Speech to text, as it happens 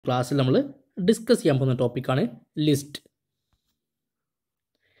ക്ലാസ്സിൽ നമ്മൾ ഡിസ്കസ് ചെയ്യാൻ പോകുന്ന ടോപ്പിക്കാണ് list.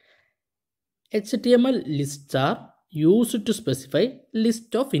 HTML lists are used to specify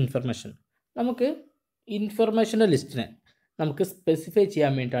list of information. നമുക്ക് ഇൻഫർമേഷൻ്റെ ലിസ്റ്റിനെ നമുക്ക് സ്പെസിഫൈ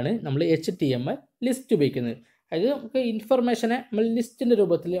ചെയ്യാൻ വേണ്ടിയിട്ടാണ് നമ്മൾ HTML ലിസ്റ്റ് ഉപയോഗിക്കുന്നത്. അതായത് നമുക്ക് ഇൻഫർമേഷനെ നമ്മൾ ലിസ്റ്റിൻ്റെ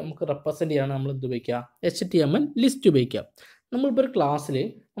രൂപത്തിൽ നമുക്ക് റെപ്രസെൻറ്റ് ചെയ്യാനാണ് നമ്മൾ എന്ത് ഉപയോഗിക്കുക, HTML ലിസ്റ്റ് ഉപയോഗിക്കുക. നമ്മളിപ്പോൾ ഒരു ക്ലാസ്സിൽ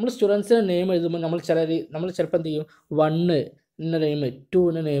നമ്മൾ സ്റ്റുഡൻസിൻ്റെ നെയിം എഴുതുമ്പോൾ നമ്മൾ ചിലപ്പോൾ എന്ത് ചെയ്യും, 1 ഇന്ന നെയിം, 2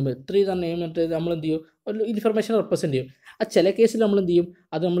 ഇന്ന നെയിം, 3 ഇന്ന നെയിം എന്നിട്ട് നമ്മൾ എന്ത് ചെയ്യും, ഒരു ഇൻഫർമേഷൻ റെപ്രസെൻറ്റ് ചെയ്യും. ആ ചില കേസിൽ നമ്മൾ എന്ത് ചെയ്യും,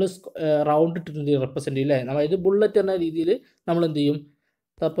 അത് നമ്മൾ റൗണ്ട് ഇട്ടിട്ട് എന്ത് ചെയ്യും, റെപ്രസെൻറ്റ് ചെയ്യും അല്ലേ. അതായത് ബുള്ളറ്റ് എന്ന രീതിയിൽ നമ്മൾ എന്ത് ചെയ്യും,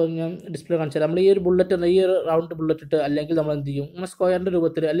 അപ്പോൾ ഞാൻ ഡിസ്പ്ലേ കാണിച്ചാൽ നമ്മൾ ഈ ഒരു ബുള്ളറ്റ് എന്ന ഈ ഒരു റൗണ്ട് ബുള്ളറ്റ് ഇട്ട്, അല്ലെങ്കിൽ നമ്മൾ എന്ത് ചെയ്യും, നമ്മൾ സ്ക്വയറിൻ്റെ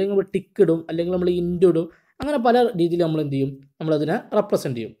രൂപത്തിൽ, അല്ലെങ്കിൽ നമ്മൾ ടിക്ക് ഇടും, അല്ലെങ്കിൽ നമ്മൾ ഇൻഡ് ഇടും, അങ്ങനെ പല രീതിയിൽ നമ്മൾ എന്ത് ചെയ്യും, നമ്മളതിനെ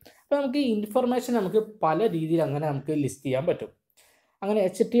റെപ്രസെൻറ്റ് ചെയ്യും. അപ്പോൾ നമുക്ക് ഈ ഇൻഫർമേഷൻ നമുക്ക് പല രീതിയിൽ അങ്ങനെ നമുക്ക് ലിസ്റ്റ് ചെയ്യാൻ പറ്റും. അങ്ങനെ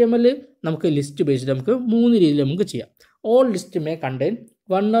HTML നമുക്ക് ലിസ്റ്റ് ഉപയോഗിച്ചിട്ട് നമുക്ക് 3 രീതിയിൽ നമുക്ക് ചെയ്യാം. All list may contain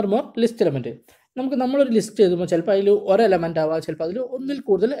 1 or more list element. നമ്മളൊരു ലിസ്റ്റ് എഴുതുമ്പോൾ ചിലപ്പോൾ അതിൽ ഒരു എലമെൻ്റ് ആവാം, ചിലപ്പോൾ അതിൽ ഒന്നിൽ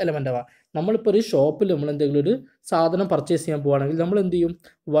കൂടുതൽ എലമെൻ്റ് ആവാം. നമ്മളിപ്പോൾ ഒരു ഷോപ്പിൽ നമ്മൾ എന്തെങ്കിലും ഒരു സാധനം പർച്ചേസ് ചെയ്യാൻ പോകുകയാണെങ്കിൽ നമ്മൾ എന്ത് ചെയ്യും,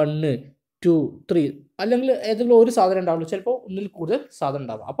 1, 2, 3 അല്ലെങ്കിൽ ഏതെങ്കിലും ഒരു സാധനം ഉണ്ടാവുള്ളൂ, ചിലപ്പോൾ ഒന്നിൽ കൂടുതൽ സാധനം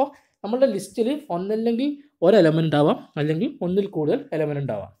ഉണ്ടാവാം. അപ്പോൾ നമ്മളുടെ ലിസ്റ്റിൽ ഒന്നല്ലെങ്കിൽ ഒരു എലമെൻ്റ് ആവാം, അല്ലെങ്കിൽ ഒന്നിൽ കൂടുതൽ എലമെൻ്റ്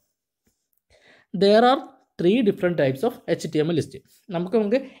ഉണ്ടാവാം. There are 3 different types of HTML list.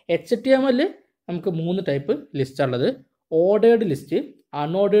 നമുക്ക് HTML നമുക്ക് 3 type ലിസ്റ്റാണുള്ളത്. Ordered list,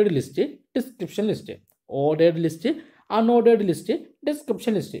 unordered list, description list. Ordered list, unordered list,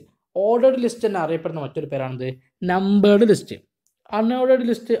 description list. Ordered list എന്ന് അറിയപ്പെടുന്ന മറ്റൊരു പേരാണിത് നമ്പേർഡ് ലിസ്റ്റ്. അൺഓർഡേർഡ്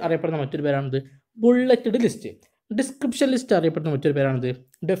ലിസ്റ്റ് അറിയപ്പെടുന്ന മറ്റൊരു പേരാണിത് ബുള്ളറ്റഡ് ലിസ്റ്റ്. ഡിസ്ക്രിപ്ഷൻ ലിസ്റ്റ് അറിയപ്പെടുന്ന മറ്റൊരു പേരാണിത്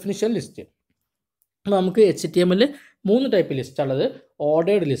definition list. അപ്പോൾ നമുക്ക് HTML 3 type ലിസ്റ്റാണുള്ളത്.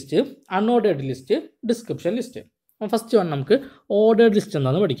 Ordered list, unordered list, description list. First one നമുക്ക് ഓർഡേർഡ് ലിസ്റ്റ്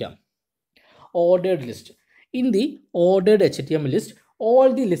എന്താണെന്ന് പഠിക്കാം. Ordered list. In the ordered HTML list all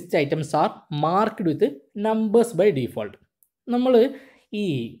the list items are marked with numbers by default. നമ്മൾ ഈ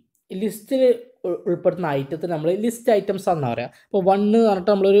ലിസ്റ്റിൽ ഉൾപ്പെടുത്തുന്ന ഐറ്റത്തിന് നമ്മൾ list items ആണെന്ന് പറയാം. ഇപ്പോൾ 1 എന്ന്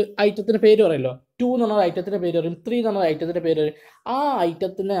പറഞ്ഞിട്ട് നമ്മളൊരു ഐറ്റത്തിൻ്റെ പേര് പറയുമല്ലോ, 2 എന്ന് പറഞ്ഞ ഐറ്റത്തിൻ്റെ പേര് പറയും, 3 എന്ന് പറഞ്ഞ ഐറ്റത്തിൻ്റെ പേര് പറയും. ആ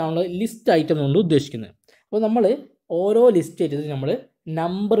ഐറ്റത്തിനെ നമ്മൾ ലിസ്റ്റ് ഐറ്റം കൊണ്ട് ഉദ്ദേശിക്കുന്നത്. അപ്പോൾ നമ്മൾ ഓരോ ലിസ്റ്റ് ഐറ്റത്തിന് നമ്മൾ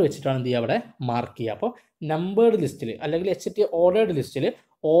നമ്പർ വെച്ചിട്ടാണ് എന്ത് ചെയ്യുക, അവിടെ മാർക്ക് ചെയ്യുക. അപ്പോൾ നമ്പേർഡ് ലിസ്റ്റിൽ അല്ലെങ്കിൽ ഓർഡേർഡ് ലിസ്റ്റിൽ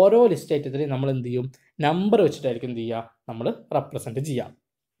ഓരോ ലിസ്റ്റ് ഐറ്റത്തിൽ നമ്മൾ എന്ത് ചെയ്യും, നമ്പർ വെച്ചിട്ടായിരിക്കും എന്ത് ചെയ്യുക, നമ്മൾ റെപ്രസെൻറ്റ് ചെയ്യുക.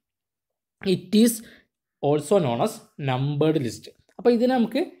 It is also known as numbered list. അപ്പോൾ ഇതിനെ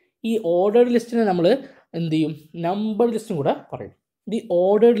നമുക്ക് ഈ ഓർഡേർഡ് ലിസ്റ്റിനെ നമ്മൾ എന്ത് ചെയ്യും, നമ്പേർഡ് ലിസ്റ്റും കൂടെ പറയും. The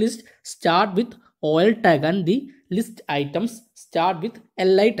ordered list start with OL tag and the list items start with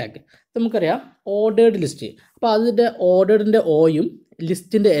LI tag. നമുക്കറിയാം ഓർഡേർഡ് ലിസ്റ്റ്. അപ്പോൾ അതിൻ്റെ ഓർഡേർഡിൻ്റെ ഓയും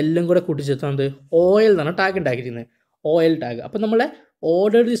ലിസ്റ്റിൻ്റെ എല്ലും കൂടെ കൂട്ടിച്ചേർത്തുന്നത് OL എന്നാണ് ടാഗ് ഉണ്ടാക്കിയിരിക്കുന്നത്, OL ടാഗ്. അപ്പോൾ നമ്മളെ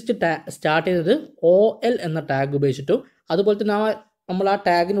ഓർഡേർഡ് ലിസ്റ്റ് സ്റ്റാർട്ട് ചെയ്യുന്നത് OL എന്ന ടാഗ് ഉപയോഗിച്ചിട്ടും, അതുപോലെ തന്നെ നമ്മൾ ആ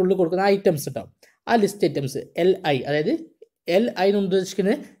ടാഗിനുള്ളിൽ കൊടുക്കുന്ന ഐറ്റംസ് ഉണ്ടാവും, ആ ലിസ്റ്റ് ഐറ്റംസ് LI, അതായത് LI എന്ന്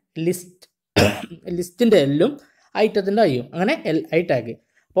ഉദ്ദേശിക്കുന്നത് ലിസ്റ്റിൻ്റെ എല്ലും ഐറ്റത്തിൻ്റെ ഐയും, അങ്ങനെ LI ടാഗ്.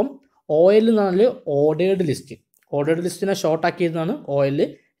 അപ്പം OL എന്ന് പറഞ്ഞാൽ ordered list. Ordered ലിസ്റ്റിനെ short ആക്കിയതാണ് OL.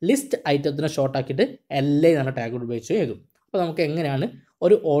 List ഐറ്റത്തിനെ short ആക്കിയിട്ട് LI എന്ന ടാഗ് ഉപയോഗിച്ച് എഴുതും. അപ്പോൾ നമുക്ക് എങ്ങനെയാണ്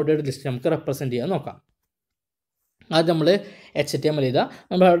ഒരു ഓർഡേർഡ് ലിസ്റ്റ് നമുക്ക് റെപ്രസെൻറ്റ് ചെയ്യാൻ നോക്കാം. അത് നമ്മൾ HTML ചെയ്താൽ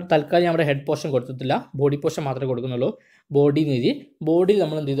നമ്മൾ തൽക്കാലം നമ്മുടെ ഹെഡ് പോർഷൻ കൊടുത്തിട്ടില്ല, ബോഡി പോർഷൻ മാത്രമേ കൊടുക്കുന്നുള്ളൂ. ബോഡി എഴുതി, ബോഡിയിൽ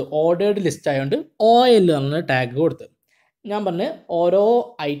നമ്മൾ എന്ത് ചെയ്തു, ഓർഡേർഡ് ലിസ്റ്റ് ആയതുകൊണ്ട് OL എന്ന ടാഗ് കൊടുത്ത്. ഞാൻ പറഞ്ഞ് ഓരോ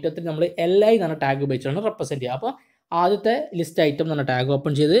ഐറ്റത്തിൽ നമ്മൾ LI എന്ന ടാഗ് ഉപയോഗിച്ചാണ് റെപ്രസെൻറ്റ് ചെയ്യുക. അപ്പോൾ ആദ്യത്തെ ലിസ്റ്റ് ഐറ്റം എന്ന് പറഞ്ഞ ടാഗ്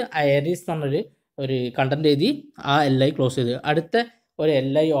ഓപ്പൺ ചെയ്ത് ഐറിസ് എന്ന് പറഞ്ഞൊരു കണ്ടൻറ്റ് എഴുതി, ആ LI ക്ലോസ് ചെയ്ത്. അടുത്ത ഒരു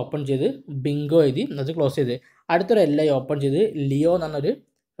LI ഓപ്പൺ ചെയ്ത് ബിങ്കോ എഴുതി, അത് ക്ലോസ് ചെയ്ത്. അടുത്തൊരു LI ഓപ്പൺ ചെയ്ത് ലിയോ എന്ന് പറഞ്ഞൊരു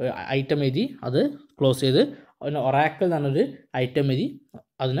ഐറ്റം എഴുതി, അത് ക്ലോസ് ചെയ്ത്. പിന്നെ ഒറാക്കിൾ എന്ന് പറഞ്ഞൊരു ഐറ്റം എഴുതി,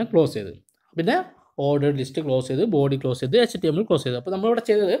 അതിനെ ക്ലോസ് ചെയ്ത്. പിന്നെ ഓർഡേർഡ് ലിസ്റ്റ് ക്ലോസ് ചെയ്ത്, ബോഡി ക്ലോസ് ചെയ്ത്, HTML ക്ലോസ് ചെയ്ത്. അപ്പോൾ നമ്മളിവിടെ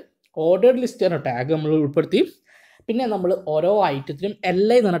ചെയ്തത് ഓർഡേർഡ് ലിസ്റ്റ് എന്ന ടാഗ് നമ്മൾ ഉൾപ്പെടുത്തി. പിന്നെ നമ്മൾ ഓരോ ഐറ്റത്തിലും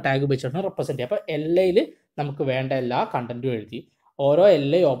LI എന്ന് പറഞ്ഞ ടാഗ് ഉപയോഗിച്ചിട്ടാണ് റെപ്രസെൻറ്റ് ചെയ്യുക. അപ്പോൾ LIയിൽ നമുക്ക് വേണ്ട എല്ലാ കണ്ടൻറ്റും എഴുതി. ഓരോ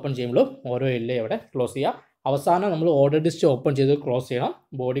LI ഓപ്പൺ ചെയ്യുമ്പോഴും ഓരോ LI അവിടെ ക്ലോസ് ചെയ്യുക. അവസാനം നമ്മൾ ഓർഡർ ലിസ്റ്റ് ഓപ്പൺ ചെയ്ത് ക്ലോസ് ചെയ്യണം,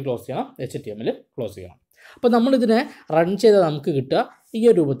 ബോഡി ക്ലോസ് ചെയ്യണം, HTML ക്ലോസ് ചെയ്യണം. അപ്പോൾ നമ്മളിതിനെ റൺ ചെയ്താൽ നമുക്ക് കിട്ടുക ഈ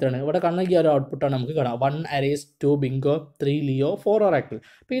ഒരു രൂപത്തിലാണ്. ഇവിടെ കാണുന്ന ഈ ഒരു ഔട്ട്പുട്ടാണ് നമുക്ക് കാണാം. 1 arrays, 2 bingo, 3 ലിയോ, 4 oracle.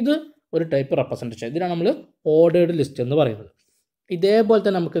 അപ്പോൾ ഇത് ഒരു ടൈപ്പ് റെപ്രസെൻറ്റേഷൻ. ഇതിനാണ് നമ്മൾ ഓർഡേർഡ് ലിസ്റ്റ് എന്ന് പറയുന്നത്. ഇതേപോലെ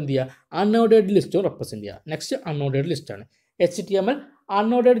തന്നെ നമുക്ക് എന്ത് ചെയ്യുക, അൺഓർഡേർഡ് ലിസ്റ്റും റെപ്രസെൻറ്റ് ചെയ്യുക. നെക്സ്റ്റ് അൺഓർഡേർഡ് ലിസ്റ്റാണ് HTML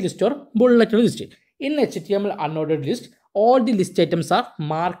unordered list or bulleted list. In HTML unordered list all the list items are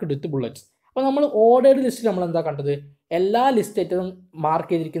marked with bullets. അപ്പോൾ നമ്മൾ ഓർഡേർഡ് ലിസ്റ്റിൽ നമ്മൾ എന്താ കണ്ടത്, എല്ലാ ലിസ്റ്റ് ഐറ്റവും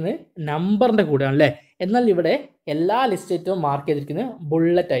മാർക്ക് ചെയ്തിരിക്കുന്നത് നമ്പറിൻ്റെ കൂടെയാണ് അല്ലേ. എന്നാൽ ഇവിടെ എല്ലാ ലിസ്റ്റ് ഐറ്റവും മാർക്ക് ചെയ്തിരിക്കുന്നത്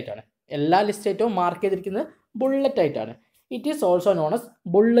ബുള്ളറ്റ് ആയിട്ടാണ്. എല്ലാ ലിസ്റ്റ് ഐറ്റവും മാർക്ക് ചെയ്തിരിക്കുന്നത് ബുള്ളറ്റ് ആയിട്ടാണ്. It is also known as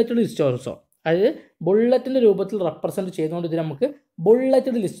bulleted list also. അതായത് ബുള്ളറ്റിൻ്റെ രൂപത്തിൽ റെപ്രസെൻറ്റ് ചെയ്തുകൊണ്ട് ഇതിന് നമുക്ക്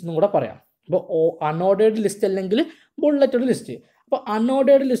ബുള്ളറ്റഡ് ലിസ്റ്റ് എന്നും കൂടെ പറയാം. അപ്പോൾ അൺഓർഡേർഡ് ലിസ്റ്റ് അല്ലെങ്കിൽ ബുള്ളറ്റഡ് ലിസ്റ്റ്. അപ്പോൾ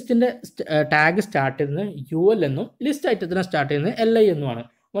അൺഓർഡേർഡ് ലിസ്റ്റിൻ്റെ ടാഗ് സ്റ്റാർട്ട് ചെയ്യുന്നത് UL എന്നും ലിസ്റ്റ് ഐറ്റത്തിന് സ്റ്റാർട്ട് ചെയ്യുന്നത് LI എന്നുമാണ്.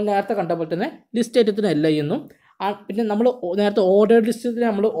 നമ്മൾ നേരത്തെ കണ്ട പോലെ തന്നെ ലിസ്റ്റ് ഐറ്റത്തിന് LI എന്നും പിന്നെ നമ്മൾ നേരത്തെ ഓർഡേർഡ് ലിസ്റ്റിന്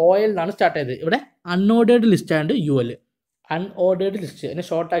നമ്മൾ OL എന്നാണ് സ്റ്റാർട്ട് ചെയ്തത്. ഇവിടെ അൺഓർഡേർഡ് ലിസ്റ്റ് ആയതുകൊണ്ട് UL. അൺഓർഡേർഡ് ലിസ്റ്റ് അതിനെ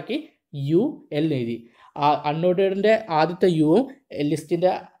ഷോർട്ടാക്കി UL എഴുതി. അൺഓർഡേർഡിൻ്റെ ആദ്യത്തെ യുവും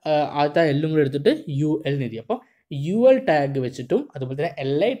ലിസ്റ്റിൻ്റെ ആദ്യത്തെ എല്ലും കൂടെ എടുത്തിട്ട് UL എഴുതി. അപ്പോൾ UL ടാഗ് വെച്ചിട്ടും അതുപോലെ തന്നെ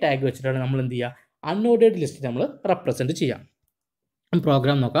LI ടാഗ് വെച്ചിട്ടാണ് നമ്മൾ എന്ത് ചെയ്യുക, അൺഓർഡേർഡ് ലിസ്റ്റ് നമ്മൾ റെപ്രസെൻറ്റ് ചെയ്യാം.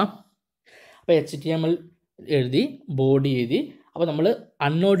 പ്രോഗ്രാം നോക്കാം. അപ്പോൾ HTML എഴുതി, ബോഡി എഴുതി. അപ്പോൾ നമ്മൾ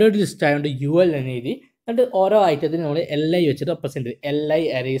അൺഓർഡേർഡ് ലിസ്റ്റ് ആയതുകൊണ്ട് UL എന്ന് എഴുതി. എന്നിട്ട് ഓരോ ഐറ്റത്തിന് നമ്മൾ LI വെച്ചിട്ട് റെപ്രസെൻറ്റ് ചെയ്ത് LI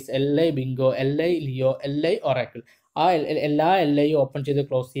arrays, LI Bingo, LI Leo, LI Oracle. ആ എല്ലാ LI ഓപ്പൺ ചെയ്ത്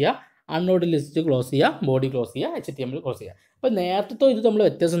ക്ലോസ് ചെയ്യുക, അൺഓർഡേർഡ് ലിസ്റ്റ് ക്ലോസ് ചെയ്യുക, ബോഡി ക്ലോസ് ചെയ്യുക, HTML ക്ലോസ് ചെയ്യുക. അപ്പോൾ നേരത്തെ ഇത് നമ്മൾ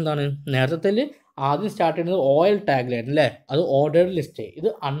വ്യത്യാസം എന്താണ്, നേരത്തെ ആദ്യം സ്റ്റാർട്ട് ചെയ്യുന്നത് OL ടാഗിലായിരുന്നു അല്ലേ, അത് ഓർഡേർഡ് ലിസ്റ്റ്. ഇത്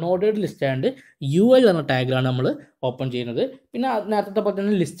അൺഓർഡേർഡ് ലിസ്റ്റ് ആയതുകൊണ്ട് UL എന്ന ടാഗിലാണ് നമ്മൾ ഓപ്പൺ ചെയ്യുന്നത്. പിന്നെ നേരത്തെ പോലെ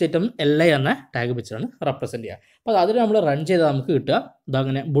തന്നെ ലിസ്റ്റ് ഐറ്റം LI എന്ന ടാഗ് വെച്ചാണ് റെപ്രസെൻറ്റ് ചെയ്യുക. അപ്പോൾ അതിൽ നമ്മൾ റൺ ചെയ്താൽ നമുക്ക് കിട്ടുക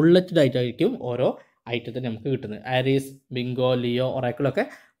ഇതങ്ങനെ ബുള്ളറ്റഡ് ആയിട്ടായിരിക്കും ഓരോ ഐറ്റത്തിന് നമുക്ക് കിട്ടുന്നത്. ആരീസ്, ബിങ്കോ, ലിയോ, ഒറാക്കിളൊക്കെ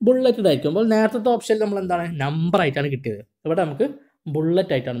ബുള്ളറ്റഡ് ആയിരിക്കും. അപ്പോൾ നേരത്തെ ഓപ്ഷനിൽ നമ്മൾ എന്താണ് നമ്പർ ആയിട്ടാണ് കിട്ടിയത്. ഇവിടെ നമുക്ക്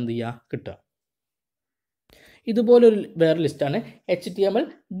ബുള്ളറ്റ് ആയിട്ടാണ് എന്ത് ചെയ്യുക കിട്ടുക. ഇതുപോലൊരു വേറെ ലിസ്റ്റാണ് HTML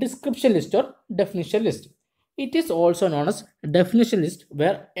description list or definition list. It is also known as definition list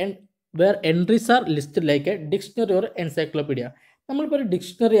where entries R list like A dictionary or encyclopedia. നമ്മളിപ്പോൾ ഒരു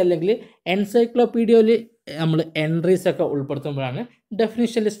ഡിക്ഷണറി അല്ലെങ്കിൽ എൻസൈക്ലോപീഡിയയിൽ നമ്മൾ എൻട്രീസ് ഒക്കെ ഉൾപ്പെടുത്തുമ്പോഴാണ്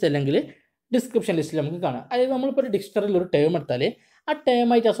ഡെഫിനിഷൻ ലിസ്റ്റ് അല്ലെങ്കിൽ ഡിസ്ക്രിപ്ഷൻ ലിസ്റ്റിൽ നമുക്ക് കാണാം. അതായത് നമ്മളിപ്പോൾ ഒരു ഡിക്ഷണറിയിൽ ഒരു ടേം എടുത്താൽ ആ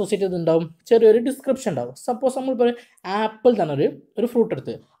ടേമായിട്ട് അസോസിയേറ്റ് ചെയ്തിട്ടുണ്ടാവും ചെറിയൊരു ഡിസ്ക്രിപ്ഷൻ ഉണ്ടാവും. സപ്പോസ് നമ്മളിപ്പോൾ ഒരു ആപ്പിൾ തന്നെ ഒരു ഫ്രൂട്ട്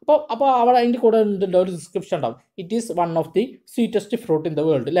എടുത്ത് അപ്പോൾ അവിടെ അതിൻ്റെ കൂടെ എന്തുണ്ടാവും, ഒരു ഡിസ്ക്രിപ്ഷൻ ഉണ്ടാവും. It is one of the sweetest fruit in the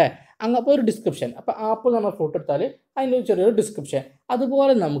world അല്ലേ, അപ്പോൾ ഒരു ഡിസ്ക്രിപ്ഷൻ. അപ്പോൾ ആപ്പിൾ നമ്മൾ ഫ്രൂട്ട് എടുത്താൽ അതിൻ്റെ ചെറിയൊരു ഡിസ്ക്രിപ്ഷൻ.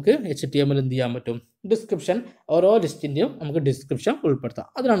 അതുപോലെ നമുക്ക് HTML എന്ത് ചെയ്യാൻ പറ്റും, ഡിസ്ക്രിപ്ഷൻ ഓരോ ലിസ്റ്റിൻ്റെയും നമുക്ക് ഡിസ്ക്രിപ്ഷൻ ഉൾപ്പെടുത്താം.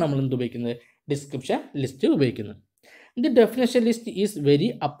 അതിനാണ് നമ്മൾ എന്ത് ഉപയോഗിക്കുന്നത്, ഡിസ്ക്രിപ്ഷൻ ലിസ്റ്റ് ഉപയോഗിക്കുന്നത്. The definition list is very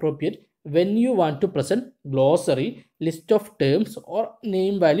appropriate when you want to present glossary, list of terms or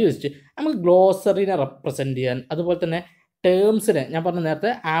name value list. നമുക്ക് ഗ്ലോസറിനെ റെപ്രസെൻറ്റ് ചെയ്യാൻ, അതുപോലെ തന്നെ ടേംസിനെ ഞാൻ പറഞ്ഞ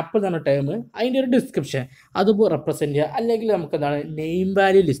നേരത്തെ ആപ്പിൾ എന്ന് പറഞ്ഞ ടേം അതിൻ്റെ ഒരു ഡിസ്ക്രിപ്ഷൻ അതുപോലെ റെപ്രസെൻറ്റ് ചെയ്യുക, അല്ലെങ്കിൽ നമുക്ക് എന്താണ് നെയിം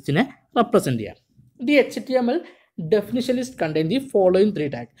വാല്യൂ ലിസ്റ്റിനെ റെപ്രസെൻറ്റ് ചെയ്യാം. The HTML definition list contain the following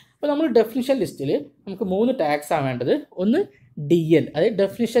 3 tag. അപ്പോൾ നമ്മൾ ഡെഫിനിഷൻ ലിസ്റ്റിൽ നമുക്ക് 3 ടാഗ്സ് ആണ് വേണ്ടത്. ഒന്ന് DL, അതായത്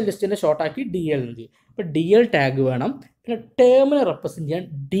ഡെഫിനിഷൻ ലിസ്റ്റിൻ്റെ ഷോർട്ടാക്കി DL ഉണ്ട്. അപ്പോൾ DL ടാഗ് വേണം. പിന്നെ ടേമിനെ റെപ്രസെൻറ്റ് ചെയ്യാൻ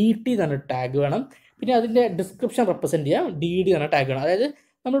DT എന്ന ടാഗ് വേണം. പിന്നെ അതിൻ്റെ ഡിസ്ക്രിപ്ഷൻ റെപ്രസെൻറ്റ് ചെയ്യാൻ DD എന്ന ടാഗ് വേണം. അതായത്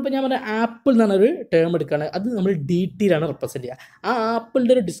നമ്മളിപ്പോൾ ഞാൻ പറഞ്ഞ ആപ്പിൾ എന്ന് പറഞ്ഞൊരു ടേം എടുക്കുകയാണ്, അത് നമ്മൾ DTയിലാണ് റെപ്രസെൻറ്റ് ചെയ്യുക. ആ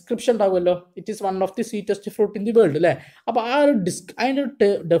ആപ്പിളിൻ്റെ ഒരു ഡിസ്ക്രിപ്ഷൻ ഉണ്ടാവുമല്ലോ, it is one of the sweetest fruit in the world അല്ലേ. അപ്പോൾ ആ ഒരു അതിൻ്റെ ഒരു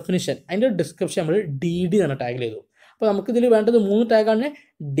ഡെഫിനിഷൻ, അതിൻ്റെ ഒരു ഡിസ്ക്രിപ്ഷൻ നമ്മൾ DD എന്ന ടാഗിൽ ചെയ്തു. അപ്പോൾ നമുക്കിതിൽ വേണ്ടത് 3 ടാഗാണ്.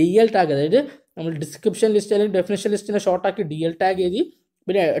 DL ടാഗ്, അതായത് നമ്മൾ ഡിസ്ക്രിപ്ഷൻ ലിസ്റ്റ് അല്ലെങ്കിൽ ഡെഫിനിഷൻ ലിസ്റ്റിനെ ഷോർട്ടാക്കി DL ടാഗ് എഴുതി,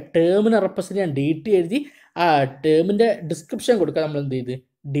 പിന്നെ ടേമിനെ റെപ്രസെൻറ്റ് ചെയ്യാൻ DT എഴുതി, ആ ടേമിൻ്റെ ഡിസ്ക്രിപ്ഷൻ കൊടുക്കാൻ നമ്മൾ എന്ത് ചെയ്ത്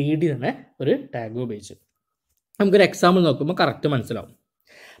DD തന്നെ ഒരു ടാഗ് ഉപയോഗിച്ചു. നമുക്കൊരു എക്സാമ്പിൾ നോക്കുമ്പോൾ കറക്റ്റ് മനസ്സിലാവും.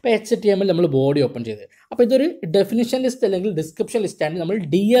 അപ്പോൾ HTML നമ്മൾ ബോഡി ഓപ്പൺ ചെയ്ത്, അപ്പോൾ ഇതൊരു ഡെഫിനിഷൻ ലിസ്റ്റ് അല്ലെങ്കിൽ ഡിസ്ക്രിപ്ഷൻ ലിസ്റ്റാണ് നമ്മൾ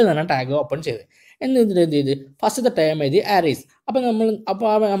DL എന്ന ടാഗ് ഓപ്പൺ ചെയ്ത്. എന്ത് ചെയ്ത് ഫസ്റ്റത്തെ ടേം എഴുതി ആരീസ്. അപ്പോൾ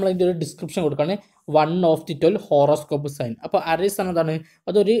നമ്മൾ ഇതിൻ്റെ ഒരു ഡിസ്ക്രിപ്ഷൻ കൊടുക്കുകയാണ് 1 ഓഫ് ദി 12 ഹോറോസ്കോപ്പ് സൈൻ. അപ്പോൾ ആരീസ് എന്നതാണ്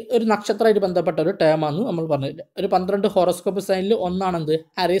ഒരു നക്ഷത്രമായിട്ട് ബന്ധപ്പെട്ട ഒരു ടേമാണെന്ന് നമ്മൾ പറഞ്ഞത്. ഒരു 12 ഹോറോസ്കോപ്പ് സൈനിൽ ഒന്നാണെന്ത്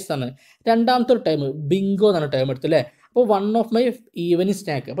ആരീസ് ആണ്. രണ്ടാമത്തെ ഒരു ടേം ബിങ്കോ എന്നാണ് ടേം എടുത്ത് അല്ലേ. അപ്പോൾ 1 ഓഫ് മൈ ഈവനിങ്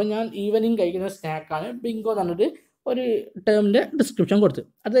സ്നാക്ക്, അപ്പോൾ ഞാൻ ഈവനിങ് കഴിക്കുന്ന സ്നാക്കാണ് ബിങ്കോ എന്നൊരു ഒരു ടേമിൻ്റെ ഡിസ്ക്രിപ്ഷൻ കൊടുത്ത്.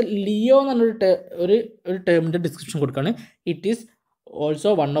 അത് ലിയോ എന്നൊരു ഒരു ടേമിൻ്റെ ഡിസ്ക്രിപ്ഷൻ കൊടുക്കുകയാണ്. It is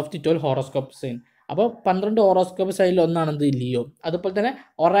also 1 of the 12 horoscope sign. അപ്പോൾ 12 ഹോറോസ്കോപ്പ് സൈനിൽ ഒന്നാണെന്ത് ലിയോ. അതുപോലെ തന്നെ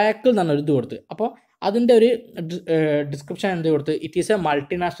ഒറാക്കിൾ എന്നാണ് ഒരു ഇത് കൊടുത്ത്. അപ്പോൾ അതിൻ്റെ ഒരു ഡിസ്ക്രിപ്ഷൻ എന്ത് കൊടുത്ത്, it is A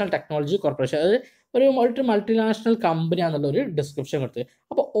multinational technology corporation, അതായത് ഒരു മൾട്ടിനാഷണൽ കമ്പനിയാണെന്നുള്ള ഒരു ഡിസ്ക്രിപ്ഷൻ കൊടുത്ത്.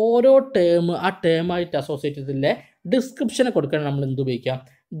 അപ്പോൾ ഓരോ ടേം ആ ടേമായിട്ട് അസോസിയേറ്റ് ചെയ്തിട്ടുള്ള ഡിസ്ക്രിപ്ഷനെ കൊടുക്കാൻ നമ്മൾ എന്ത് ഉപയോഗിക്കാം,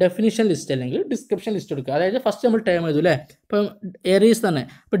 ഡെഫിനിഷൻ ലിസ്റ്റ് അല്ലെങ്കിൽ ഡിസ്ക്രിപ്ഷൻ ലിസ്റ്റ് കൊടുക്കുക. അതായത് ഫസ്റ്റ് നമ്മൾ ടേം എഴുതും അല്ലേ. ഇപ്പം എറീസ് തന്നെ,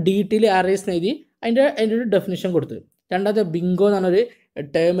 ഇപ്പോൾ DTയിൽ ആരീസ് എഴുതി അതിൻ്റെ ഒരു ഡെഫിനിഷൻ കൊടുത്ത്. രണ്ടാമത്തെ ബിങ്കോ എന്ന് പറഞ്ഞൊരു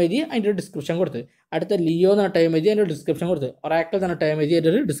ടേം എഴുതി അതിൻ്റെ ഒരു ഡിസ്ക്രിപ്ഷൻ കൊടുത്ത്. അടുത്ത ലിയോ എന്ന ടേം എഴുതി അതിൻ്റെ ഒരു ഡിസ്ക്രിപ്ഷൻ കൊടുത്ത്. ഒറാക്കിൾ എന്ന ടേം എഴുതി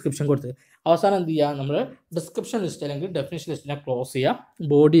അതിൻ്റെ ഒരു ഡിസ്ക്രിപ്ഷൻ കൊടുത്ത്. അവസാനം എന്ത് ചെയ്യുക, നമ്മൾ ഡിസ്ക്രിപ്ഷൻ ലിസ്റ്റ് അല്ലെങ്കിൽ ഡെഫിനിഷൻ ലിസ്റ്റിനെ ക്ലോസ് ചെയ്യുക,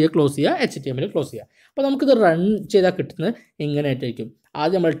 ബോഡിയെ ക്ലോസ് ചെയ്യുക, HTML ക്ലോസ് ചെയ്യുക. അപ്പോൾ നമുക്കിത് റൺ ചെയ്താൽ കിട്ടുന്നത് ഇങ്ങനെയായിട്ടായിരിക്കും.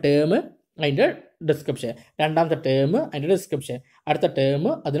 ആദ്യം നമ്മൾ ടേം അതിൻ്റെ ഡിസ്ക്രിപ്ഷൻ, രണ്ടാമത്തെ ടേം അതിൻ്റെ ഡിസ്ക്രിപ്ഷൻ, അടുത്ത ടേം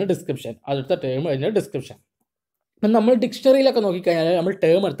അതിൻ്റെ ഡിസ്ക്രിപ്ഷൻ, അടുത്ത ടേം അതിൻ്റെ ഡിസ്ക്രിപ്ഷൻ. അപ്പം നമ്മൾ ഡിക്ഷണറിയിലൊക്കെ നോക്കിക്കഴിഞ്ഞാൽ നമ്മൾ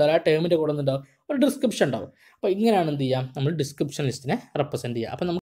ടേം എടുത്താൽ ആ ടേമിൻ്റെ കൂടെ ഉണ്ടാവും ഒരു ഡിസ്ക്രിപ്ഷൻ ഉണ്ടാവും. അപ്പോൾ ഇങ്ങനെയാണ് എന്ത് ചെയ്യുക, നമ്മൾ ഡിസ്ക്രിപ്ഷൻ ലിസ്റ്റിനെ റെപ്രസെൻറ്റ് ചെയ്യുക. അപ്പം